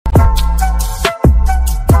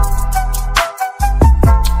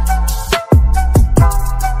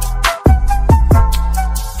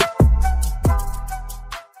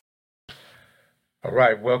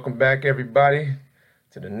right, welcome back, everybody,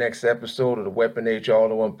 to the next episode of the Weapon H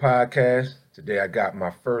All-in-One podcast. Today, I got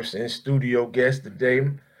my first in-studio guest today,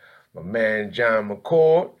 my man John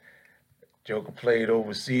McCord. Joker played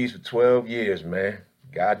overseas for 12 years, man.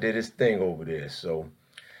 God did his thing over there. So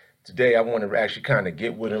today, I want to actually kind of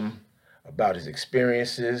get with him about his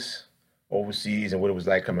experiences overseas and what it was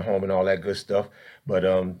like coming home and all that good stuff. But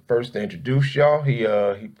first, to introduce y'all, he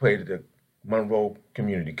played at the Monroe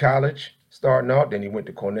Community College, starting out. Then he went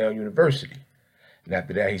to Cornell University. And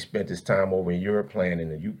after that, he spent his time over in Europe playing in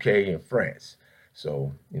the UK and France.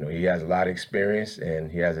 So, he has a lot of experience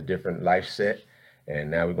and he has a different life set. And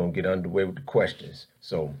now we're going to get underway with the questions.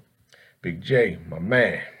 So, Big J, my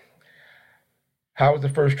man, how was the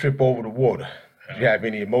first trip over the water? Did you have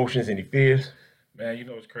any emotions, any fears? Man,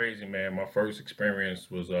 it's crazy, man. My first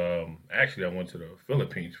experience was actually I went to the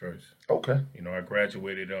Philippines first. Okay. I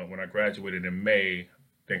graduated when I graduated in May. I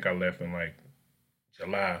think I left in like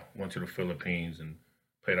July. Went to the Philippines and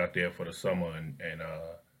played out there for the summer, and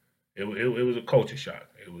it was a culture shock.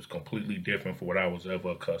 It was completely different from what I was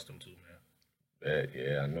ever accustomed to, man.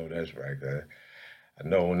 Yeah, I know that's right. I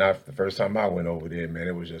know the first time I went over there, man,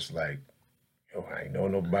 it was just like, I ain't know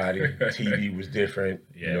nobody. TV was different.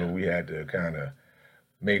 Yeah. We had to kind of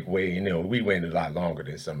make way. We went a lot longer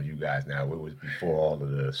than some of you guys now. It was before all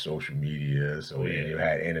of the social media, so you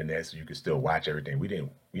had internet, so you could still watch everything. We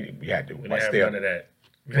had to. We didn't have none of that.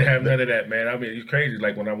 We didn't have none of that, man. I mean, it's crazy.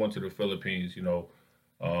 Like when I went to the Philippines,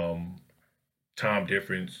 time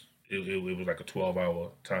difference. It was like a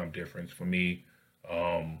 12-hour time difference for me.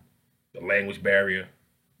 The language barrier.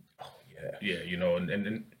 Yeah,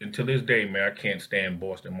 and to this day, man, I can't stand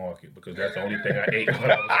Boston Market because that's the only thing I ate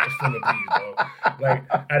when I was in the Philippines, bro. Like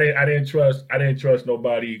I didn't trust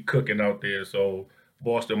nobody cooking out there. So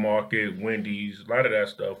Boston Market, Wendy's, a lot of that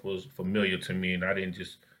stuff was familiar to me, and I didn't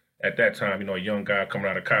just at that time, a young guy coming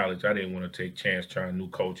out of college, I didn't want to take chance trying new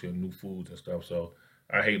culture and new foods and stuff. So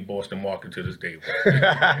I hate Boston Market to this day.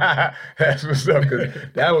 That's what's up, because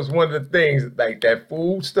that was one of the things, like that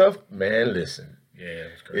food stuff, man, listen. Yeah,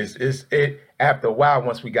 it's crazy. It after a while,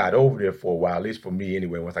 once we got over there for a while, at least for me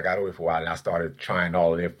anyway, once I got over there for a while and I started trying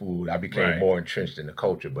all of their food, I became more entrenched in the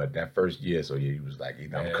culture. But that first year, so he was like,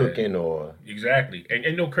 either I'm cooking or... Exactly.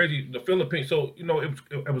 And crazy, the Philippines, so,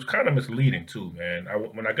 it was kind of misleading too, man.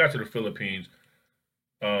 When I got to the Philippines,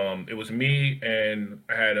 it was me and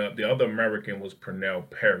I had the other American was Pernell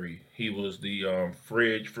Perry. He was the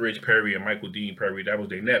Fridge Perry and Michael Dean Perry. That was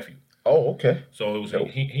their nephew. Oh, okay. So it was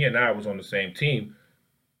he and I was on the same team.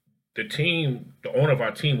 The owner of our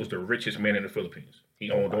team was the richest man in the Philippines. He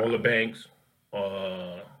owned all the banks,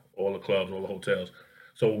 all the clubs, all the hotels.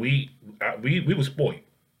 So we were spoiled.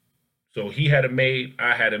 So he had a maid,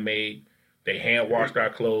 I had a maid. They hand washed our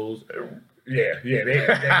clothes. Yeah.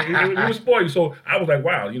 We were spoiled. So I was like,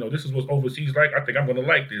 wow, this is what's overseas like. I think I'm gonna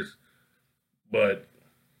like this. But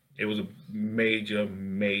it was a major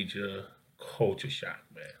culture shock,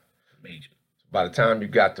 man. Major. By the time you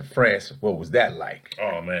got to France, what was that like?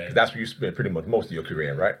 Oh, man. 'Cause that's where you spent pretty much most of your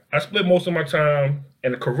career, right? I split most of my time,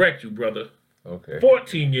 and to correct you, brother, okay,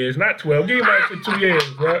 14 years, not 12. Give me my extra 2 years,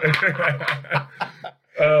 bro.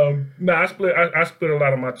 I split a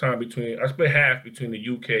lot of my time I split half between the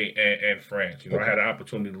UK and France. I had an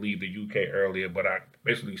opportunity to leave the UK earlier, but I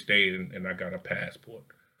basically stayed and I got a passport.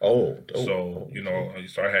 So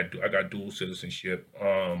I got dual citizenship.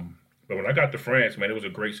 But when I got to France, man, it was a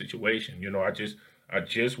great situation. I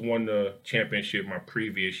just won the championship my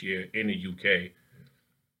previous year in the UK.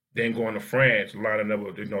 Then going to France, a lot of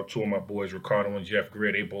them, two of my boys, Ricardo and Jeff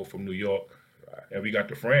Greer, they both from New York. Right. And we got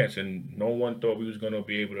to France, and no one thought we was going to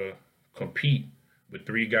be able to compete with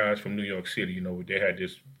three guys from New York City. They had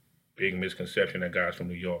this big misconception that guys from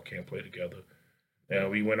New York can't play together. And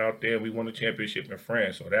we went out there, we won the championship in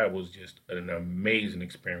France. So that was just an amazing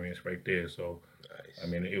experience right there. So, nice. I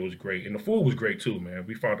mean, it was great. And the food was great too, man.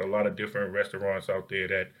 We found a lot of different restaurants out there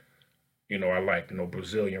that, I liked,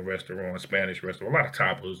 Brazilian restaurants, Spanish restaurants, a lot of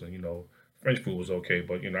tapas, and, French food was okay.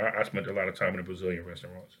 But, I spent a lot of time in the Brazilian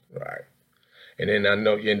restaurants. Right. And then I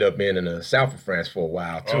know you ended up being in the south of France for a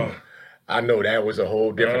while too. I know that was a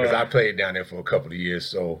whole different, because I played down there for a couple of years.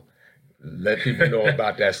 So let people know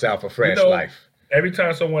about that south of France life. Every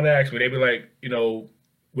time someone asks me, they be like,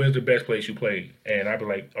 where's the best place you played? And I be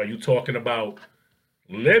like, are you talking about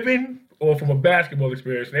living or from a basketball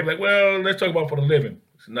experience? And they be like, well, let's talk about for the living.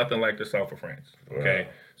 It's nothing like the south of France. Okay. Wow.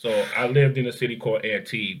 So I lived in a city called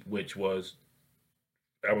Antibes,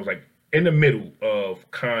 I was like in the middle of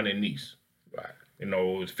Cannes and Nice. Right. It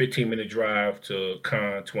was 15-minute drive to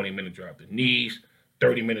Cannes, 20-minute drive to Nice,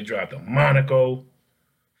 30-minute drive to Monaco,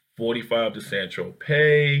 45 to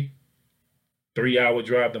Saint-Tropez, 3-hour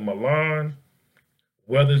drive to Milan.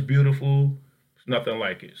 Weather's beautiful. It's nothing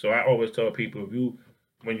like it. So I always tell people, if you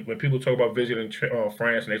when people talk about visiting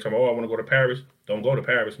France and they talk about, oh, I want to go to Paris, don't go to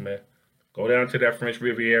Paris, man. Go down to that French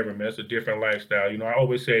Riviera, man. It's a different lifestyle. You know, I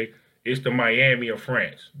always say it's the Miami of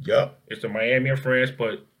France. Yup. It's the Miami of France,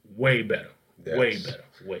 but way better. Yes. Way better.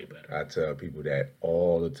 Way better. I tell people that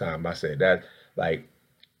all the time. I say that, like,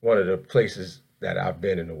 one of the places that I've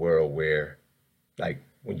been in the world where, like,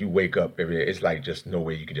 when you wake up every day, it's like just no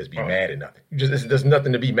way you can just be mad at nothing. There's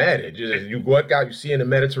nothing to be mad at. You go out, you see in the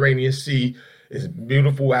Mediterranean Sea, it's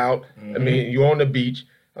beautiful out. I mean, you're on the beach.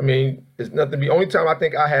 I mean, there's nothing to be. Only time I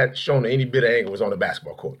think I had shown any bit of anger was on the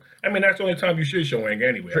basketball court. I mean, that's the only time you should show anger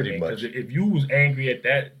anyway. Pretty much. Because if you was angry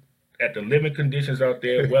at the living conditions out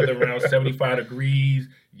there, weather around 75 degrees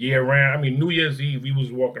year round. I mean, New Year's Eve, we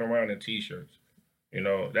was walking around in T-shirts. You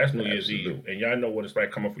know, that's New Year's Eve. And y'all know what it's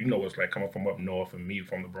like coming from, what it's like coming from up north and me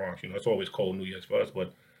from the Bronx. You know, it's always cold New Year's for us.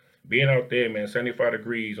 But being out there, man, 75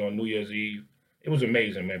 degrees on New Year's Eve, it was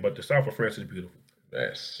amazing, man. But the south of France is beautiful.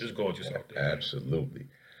 Yes. It's gorgeous out there. Absolutely.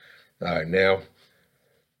 Man. All right, now,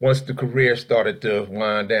 once the career started to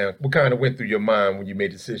wind down, what kind of went through your mind when you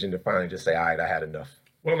made the decision to finally just say, all right, I had enough?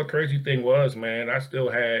 Well, the crazy thing was, man, I still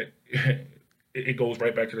had, it goes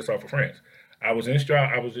right back to the south of France. I was in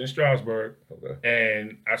Strasbourg,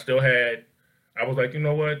 and I was like, you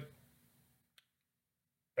know what?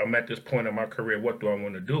 I'm at this point in my career. What do I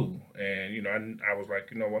want to do? And, you know, I was like,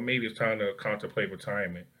 you know what? Maybe it's time to contemplate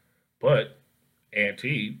retirement. But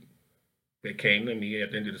Antibes, they came to me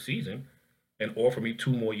at the end of the season and offered me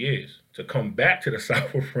 2 more years to come back to the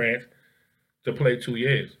south of France to play 2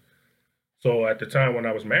 years. So at the time when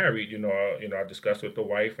I was married, I discussed with the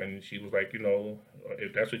wife, and she was like, you know,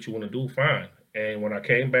 if that's what you want to do, fine. And when I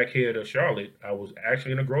came back here to Charlotte, I was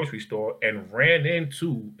actually in a grocery store and ran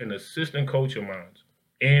into an assistant coach of mine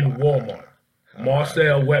in Walmart,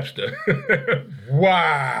 Marcel Webster.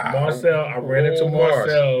 Wow. Marcel, I ran into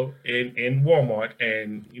Marcel in Walmart,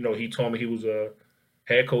 and, you know, he told me he was a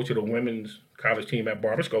head coach of the women's college team at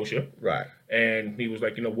Barber Scotia. Right. And he was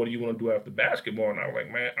like, you know, what do you want to do after basketball? And I was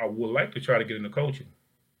like, man, I would like to try to get into coaching.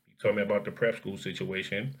 He told me about the prep school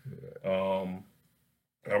situation.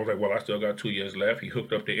 I was like, well, I still got 2 years left. He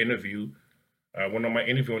hooked up the interview. I went on my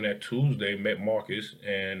interview on that Tuesday, met Marcus,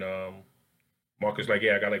 and Marcus like,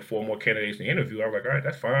 yeah, I got like 4 more candidates to interview. I was like, all right,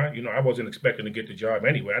 that's fine. You know, I wasn't expecting to get the job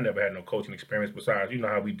anyway. I never had no coaching experience besides, you know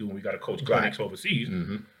how we do when we got to coach clinics overseas.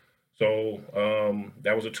 So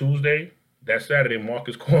that was a Tuesday. That Saturday,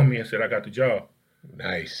 Marcus called me and said, I got the job.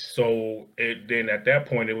 Nice. So then at that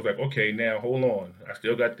point, it was like, okay, now hold on. I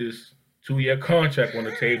still got this 2-year contract on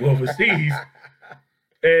the table overseas.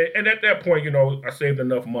 And at that point, you know, I saved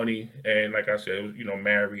enough money. And like I said, it was, you know,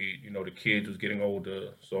 married, you know, the kids was getting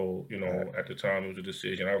older. So, you know, at the time, it was a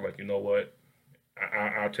decision. I was like, you know what?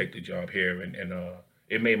 I'll take the job here. And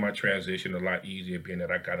it made my transition a lot easier, being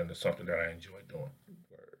that I got into something that I enjoyed doing.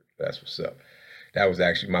 That's what's up. That was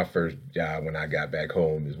actually my first job when I got back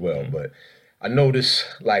home as well. But I noticed,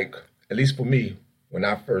 like, at least for me, when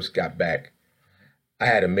I first got back, I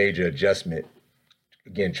had a major adjustment.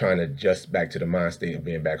 Again, trying to adjust back to the mind state of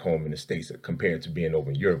being back home in the States compared to being over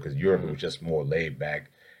in Europe, because Europe was just more laid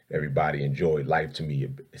back. Everybody enjoyed life. To me,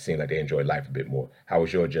 it seemed like they enjoyed life a bit more. How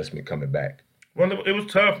was your adjustment coming back? Well, it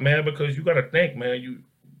was tough, man, because you got to think, man,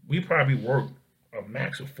 we probably worked a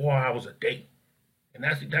max of 4 hours a day. And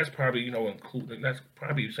that's probably, you know, that's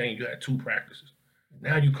probably saying you had 2 practices.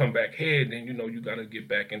 Now you come back here, then, you know, you got to get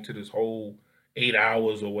back into this whole 8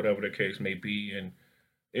 hours or whatever the case may be. And,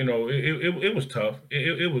 you know, it was tough.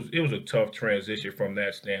 It was a tough transition from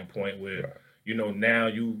that standpoint where, you know, now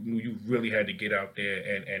you really had to get out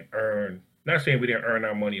there and earn. Not saying we didn't earn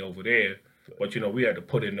our money over there, but, you know, we had to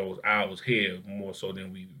put in those hours here more so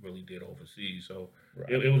than we really did overseas. So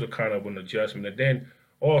it was a kind of an adjustment. And then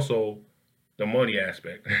also the money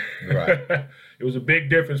aspect. Right. It was a big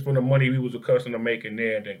difference from the money we was accustomed to making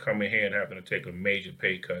there and then coming here and having to take a major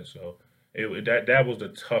pay cut. So that was the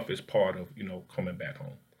toughest part of, you know, coming back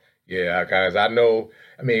home. Yeah, guys, I know.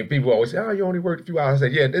 I mean, people always say, "Oh, you only work a few hours." I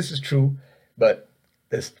say, "Yeah, this is true, but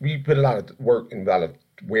we put a lot of work and a lot of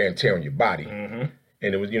wear and tear on your body." And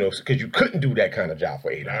it was, you know, because you couldn't do that kind of job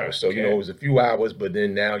for 8 hours. So, you know, it was a few hours, but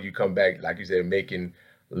then now you come back, like you said, making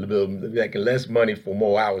a little bit, making less money for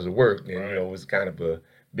more hours of work. And, you know, it was kind of a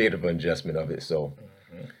bit of an adjustment of it. So,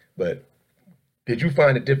 but did you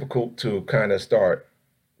find it difficult to kind of start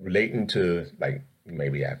relating to, like,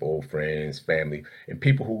 maybe have old friends, family, and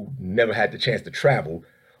people who never had the chance to travel?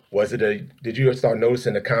 Did you start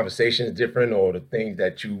noticing the conversations different, or the things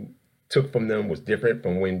that you took from them was different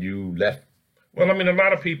from when you left? Well, I mean, a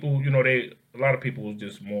lot of people, you know, was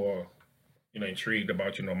just more intrigued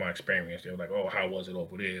about, my experience. They were like, oh, how was it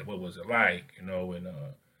over there? What was it like?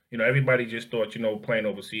 And everybody just thought, playing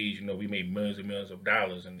overseas, we made millions and millions of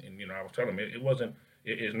dollars. And I was telling them it wasn't,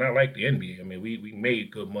 it's not like the NBA. I mean, we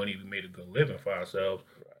made good money. We made a good living for ourselves.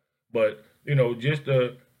 But, just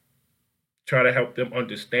to try to help them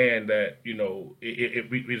understand that,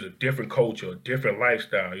 it was a different culture, a different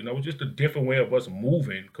lifestyle, just a different way of us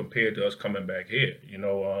moving compared to us coming back here,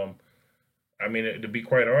 I mean, to be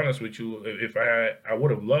quite honest with you, if I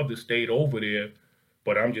would have loved to stayed over there,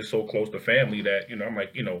 but I'm just so close to family that I'm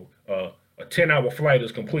like, a 10-hour flight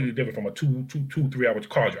is completely different from a 3 hour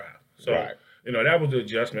car drive. So, right. That was the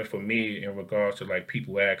adjustment for me in regards to like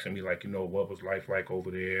people asking me like, what was life like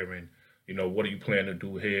over there, and what are you planning to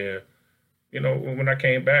do here? When I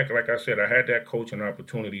came back, like I said, I had that coaching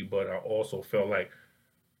opportunity, but I also felt like,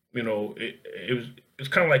 it's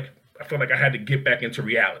kind of like I felt like I had to get back into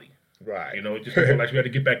reality. Right. It just felt like we had to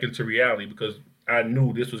get back into reality because I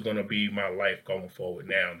knew this was going to be my life going forward.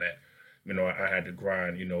 Now that I had to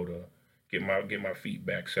grind, to get my feet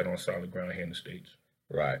back set on solid ground here in the States.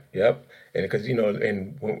 Right. Yep. And because in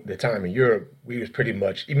the time in Europe, we was pretty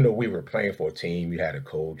much, even though we were playing for a team, you had a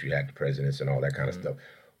coach, you had the presidents, and all that kind of stuff.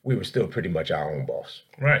 We were still pretty much our own boss.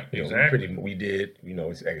 Right. Exactly. We did.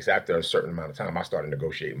 It's after a certain amount of time, I started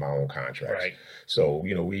negotiating my own contracts. Right. So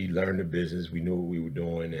we learned the business. We knew what we were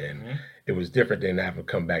doing, and it was different than having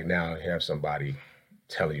to come back now and have somebody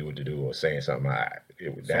telling you what to do or saying something.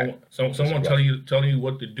 Someone telling you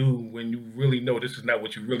what to do when you really know this is not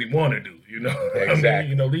what you really want to do. Exactly. I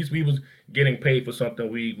mean, at least we was getting paid for something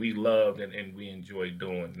we loved and we enjoyed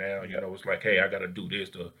doing. Now, it's like, hey, I got to do this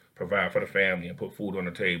to provide for the family and put food on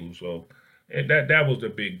the table. So that was the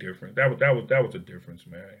big difference. That was a difference,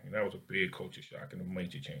 man. And that was a big culture shock and a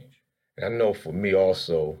major change. And I know for me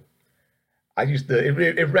also, I used to,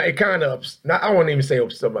 it kind of, I won't even say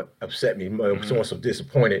upset me, someone so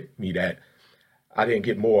disappointed me that I didn't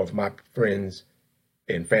get more of my friends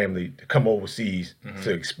and family to come overseas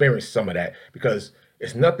to experience some of that, because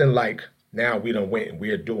it's nothing like now we done went and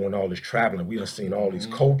we're doing all this traveling. We done seen all these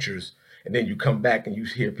cultures, and then you come back and you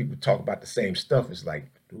hear people talk about the same stuff. It's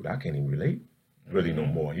like, dude, I can't even relate really no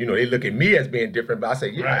more. They look at me as being different, but I say,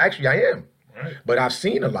 yeah, actually I am. Right. But I've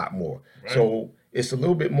seen a lot more. Right. So it's a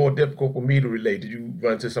little bit more difficult for me to relate. Did you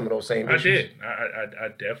run into some of those same issues? I did. I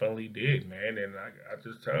definitely did, man. And I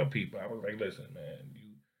just tell people, I was like, listen,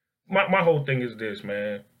 man, my whole thing is this,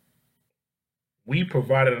 man. We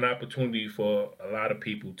provided an opportunity for a lot of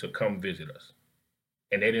people to come visit us,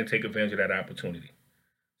 and they didn't take advantage of that opportunity.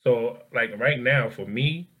 So, like, right now, for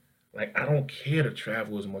me, like, I don't care to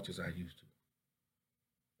travel as much as I used to.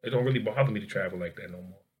 It don't really bother me to travel like that no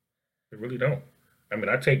more. It really don't. I mean,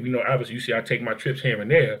 I take, obviously, you see, I take my trips here and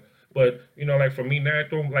there, but, like, for me now,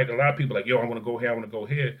 like, a lot of people like, yo, I want to go here, I want to go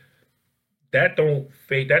here. That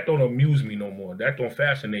don't amuse me no more. That don't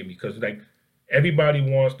fascinate me, because, like, everybody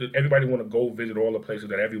want to go visit all the places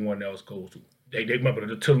that everyone else goes to. They remember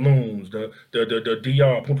the Tulums, the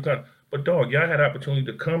DR, Punta Cana. But, dog, y'all had an opportunity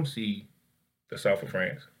to come see the south of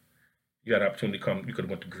France. You had an opportunity to come. You could have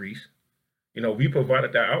went to Greece. We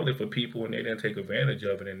provided that outlet for people, and they didn't take advantage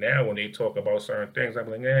of it. And now when they talk about certain things,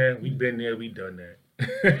 I'm like, we've been there, we've done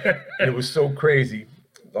that. It was so crazy.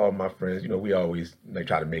 All my friends, we always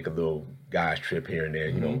try to make a little guys trip here and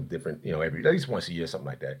there, different, every at least once a year, something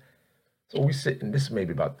like that. So we sit, and this is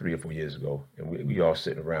maybe about 3 or 4 years ago, and we all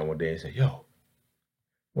sitting around one day and say, yo,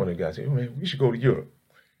 one of the guys said, oh, man, we should go to Europe.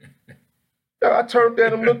 I turned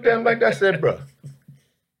at him, looked at him like that, said, bro.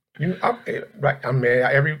 I mean,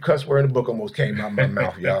 every cuss word in the book almost came out of my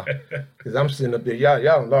mouth, y'all. Because I'm sitting up there,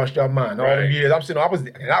 y'all lost your mind all them years. I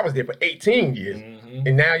was there for 18 years,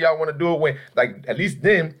 and now y'all want to do it when, like, at least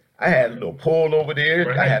then I had a little pool over there.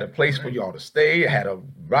 Right. I had a place for y'all to stay. I had a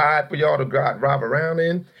ride for y'all to drive around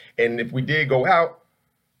in, and if we did go out,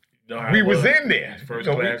 we was in there. First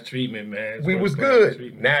class treatment, man. We was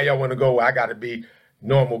good. Now y'all want to go? I got to be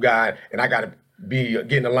normal guy, and I got to be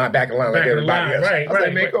getting back in line like everybody else. Right, I was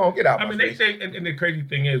like, man, go on, get out. I mean, they say, and the crazy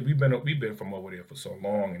thing is, we've been from over there for so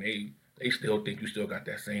long, and they still think you still got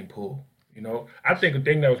that same pull. I think the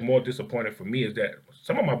thing that was more disappointing for me is that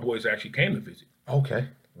some of my boys actually came to visit. Okay,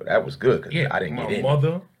 well, that was good, because I didn't get in. My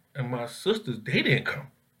mother and my sisters, they didn't come,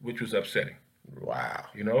 which was upsetting. Wow.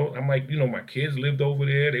 I'm like, my kids lived over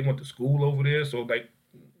there. They went to school over there, so like,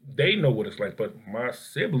 they know what it's like. But my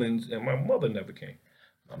siblings and my mother never came.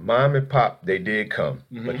 My mom and pop, they did come,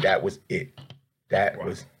 but that was it. That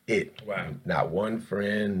was it. Wow. Not one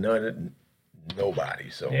friend, nobody.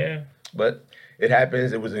 So, yeah. But it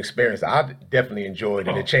happens. It was an experience I definitely enjoyed,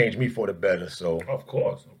 and it changed me for the better. So, of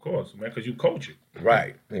course, man, because you coach it.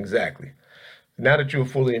 Right, exactly. Now that you're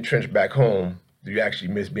fully entrenched back home, do you actually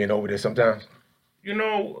miss being over there sometimes? You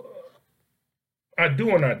know, I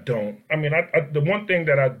do and I don't. I mean, the one thing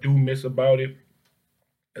that I do miss about it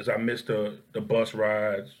is I miss the bus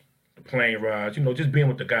rides, the plane rides. You know, just being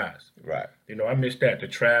with the guys. Right. You know, I miss that, the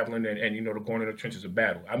traveling and you know, the going in the trenches of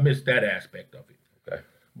battle. I miss that aspect of it. Okay.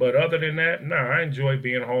 But other than that, no, I enjoy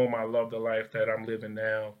being home. I love the life that I'm living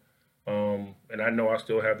now. And I know I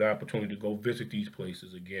still have the opportunity to go visit these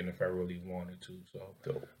places again if I really wanted to.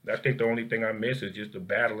 So I think the only thing I miss is just the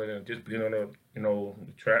battling and just being on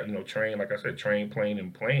a train, like I said, train, plane,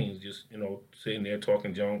 and planes. Just sitting there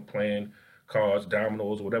talking junk, playing cards,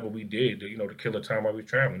 dominoes, whatever we did, to kill the time while we were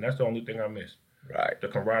traveling. That's the only thing I miss. Right. The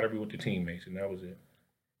camaraderie with the teammates, and that was it.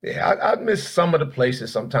 Yeah, I miss some of the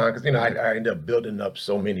places sometimes because I end up building up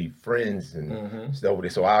so many friends and stuff over there.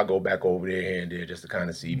 So I'll go back over there here and there just to kind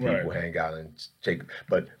of see people, hang out and take.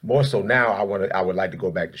 But more so now, I would like to go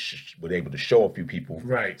back to was able to show a few people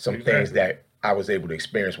some things that I was able to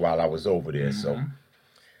experience while I was over there. So,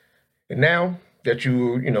 and now that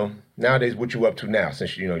nowadays, what you up to now?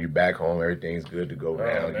 Since you're back home, everything's good to go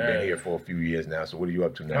now. You've been here for a few years now. So what are you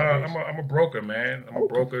up to now? I'm a broker, man. I'm a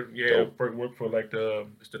broker. Yeah, work for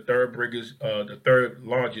it's the third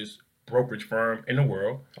largest brokerage firm in the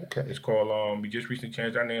world. Okay. It's called we just recently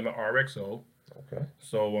changed our name to RXO. Okay.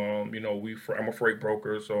 So I'm a freight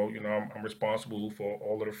broker. So I'm responsible for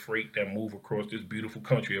all of the freight that move across this beautiful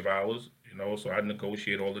country of ours. So I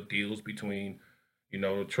negotiate all the deals between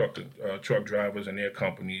truck drivers and their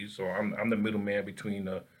companies. So I'm the middleman between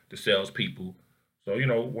the salespeople. So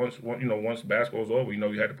once basketball's over,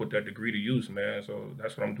 you had to put that degree to use, man. So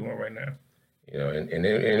that's what I'm doing right now. And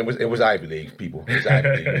it was Ivy League, people. It was Ivy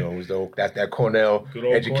League. It was that Cornell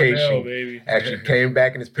education Cornell, baby. actually came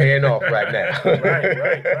back and it's paying off right now.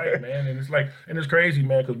 right, man. And it's crazy,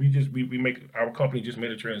 man, because our company just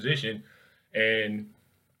made a transition, and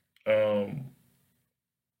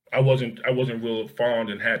I wasn't real fond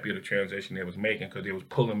and happy of the transition they was making because they was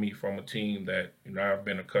pulling me from a team that I've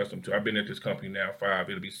been accustomed to. I've been at this company now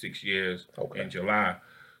it'll be 6 years in July.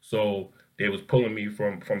 So they was pulling me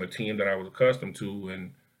from the team that I was accustomed to,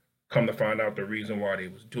 and come to find out the reason why they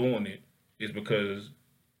was doing it is because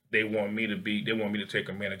they want me to take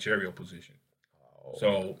a managerial position.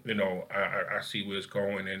 So I see where it's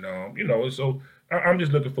going, and so I'm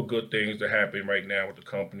just looking for good things to happen right now with the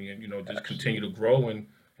company, and just continue to grow and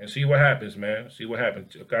see what happens, man. See what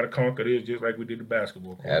happens. Got to conquer this just like we did the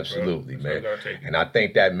basketball court. Absolutely, man. And I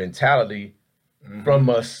think that mentality from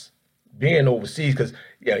us being overseas, because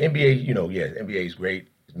NBA, NBA is great,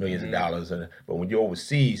 it's millions of dollars, but when you're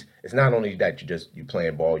overseas, it's not only that you're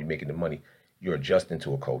playing ball, you're making the money, you're adjusting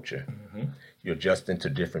to a culture, you're adjusting to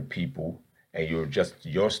different people, and you're just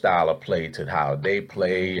your style of play to how they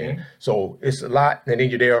play, and so it's a lot, and then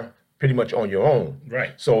you're there pretty much on your own.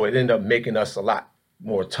 Right. So it ended up making us a lot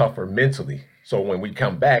more tougher mentally. So when we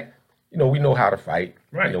come back, we know how to fight.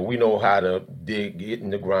 Right. We know how to get in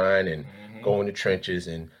the grind and go in the trenches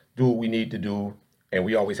and do what we need to do. And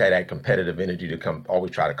we always had that competitive energy to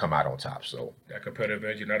always try to come out on top. So that competitive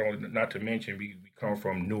energy, not to mention we come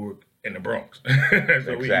from Newark and the Bronx. So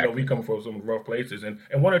exactly. we come from some rough places. And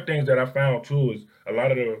one of the things that I found too is a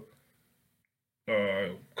lot of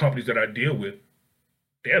the companies that I deal with,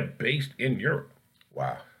 they're based in Europe.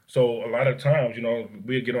 Wow. So a lot of times,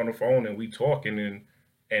 we'd get on the phone and we talking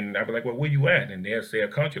and I'd be like, well, where you at? And they'd say a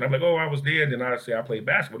country. And I'm like, oh, I was there. And then I'd say I played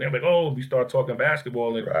basketball. They're like, oh, we start talking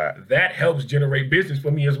basketball. And that helps generate business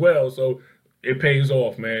for me as well. So it pays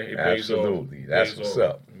off, man. It pays off. Absolutely. That's what's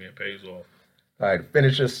up. I mean, it pays off. All right,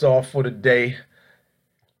 finish us off for the day.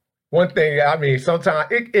 One thing, sometimes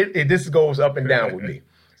this goes up and down with me.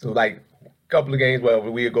 So like, couple of games,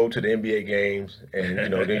 we'll go to the NBA games, and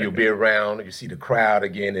then you'll be around and you see the crowd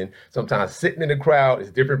again, and sometimes sitting in the crowd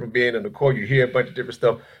is different from being on the court. You hear a bunch of different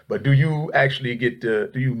stuff, but do you actually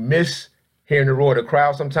do you miss hearing the roar of the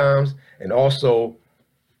crowd sometimes? And also,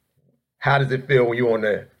 how does it feel when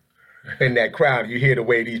you're in that crowd, you hear the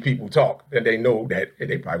way these people talk, and they know that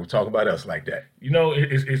they probably talk about us like that?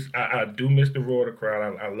 I do miss the roar of the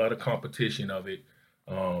crowd. I love the competition of it.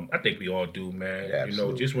 I think we all do, man. Yeah,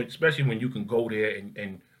 especially when you can go there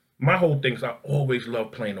and my whole thing is I always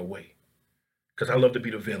love playing away because I love to be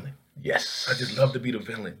the villain. Yes. I just love to be the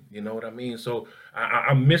villain. You know what I mean? So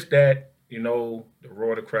I miss that, the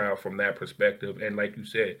roar of the crowd from that perspective. And like you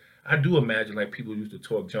said, I do imagine like people used to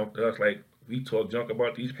talk junk to us like we talk junk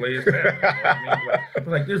about these players now. You know what I mean?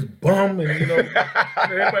 Like this bum, and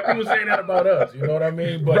people saying that about us. You know what I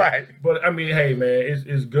mean? But I mean, hey, man,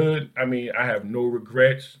 it's good. I mean, I have no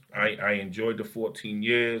regrets. I enjoyed the 14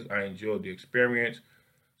 years. I enjoyed the experience.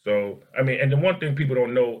 So I mean, and the one thing people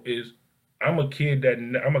don't know is I'm a guy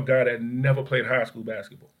that never played high school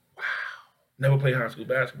basketball. Wow. Never played high school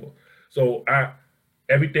basketball. So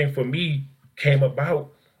everything for me came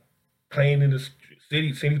about playing in the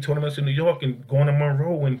city tournaments in New York and going to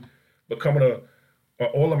Monroe and becoming an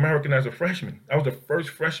All-American as a freshman. I was the first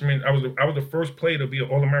freshman. I was the first player to be an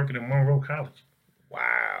All-American in Monroe College.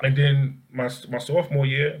 Wow. And then my sophomore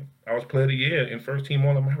year, I was player of the year and first team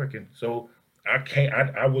All-American. So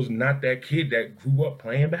I was not that kid that grew up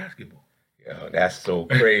playing basketball. Yo, that's so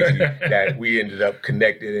crazy that we ended up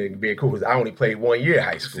connected and being cool. Because I only played 1 year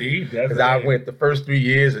high school. See, because I went the first 3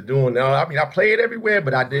 years of doing. I mean, I played everywhere,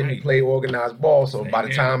 but I didn't play organized ball. So by the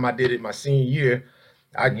time I did it my senior year,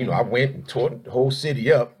 I went and taught the whole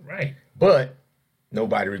city up. Right. But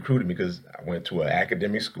nobody recruited me because I went to an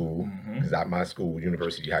academic school. Because my school,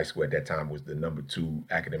 University High School at that time, was the #2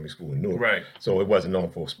 academic school in Newark. Right. So it wasn't known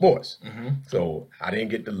for sports. So I didn't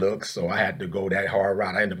get the looks. So I had to go that hard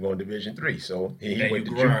route. I ended up going to Division III. So he went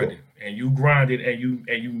to JUCO. And you grinded and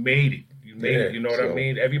you made it. You made it. You know what I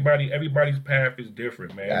mean? Everybody's path is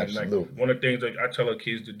different, man. Absolutely. And like, one of the things I tell our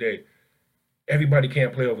kids today, everybody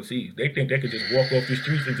can't play overseas. They think they could just walk off the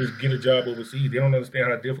streets and just get a job overseas. They don't understand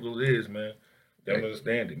how difficult it is, man. They don't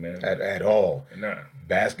understand it, man. At all. Nah.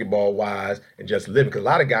 Basketball-wise and just living. Because a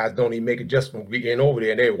lot of guys don't even make it just from getting over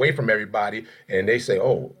there and they're away from everybody and they say,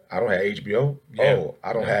 oh, I don't have HBO. Yeah. Oh,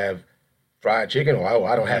 I don't have fried chicken. Or oh,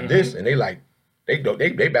 I don't have this. And they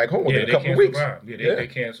back home within a couple of weeks. Survive. They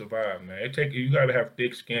can't survive, man. You got to have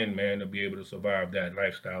thick skin, man, to be able to survive that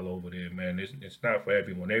lifestyle over there, man. It's not for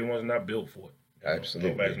everyone. Everyone's not built for it. Absolutely.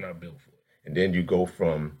 Everybody's not built for it. And then you go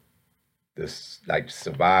from this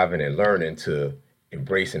surviving and learning to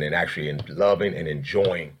embracing and actually loving and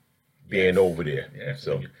enjoying being over there. Yeah.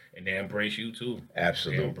 So and they embrace you too.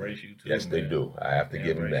 Absolutely. They embrace you too. Yes, man. They do. I have to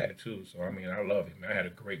give them that too. So I mean, I love it, man. I had a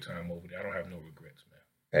great time over there. I don't have no regrets, man.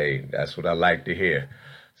 Hey, that's what I like to hear.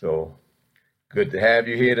 So good to have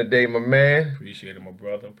you here today, my man. Appreciate it, my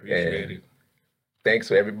brother. Appreciate it. Thanks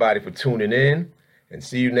for everybody for tuning in, and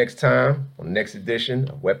see you next time on the next edition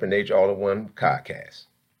of Weapon H All-in-One podcast.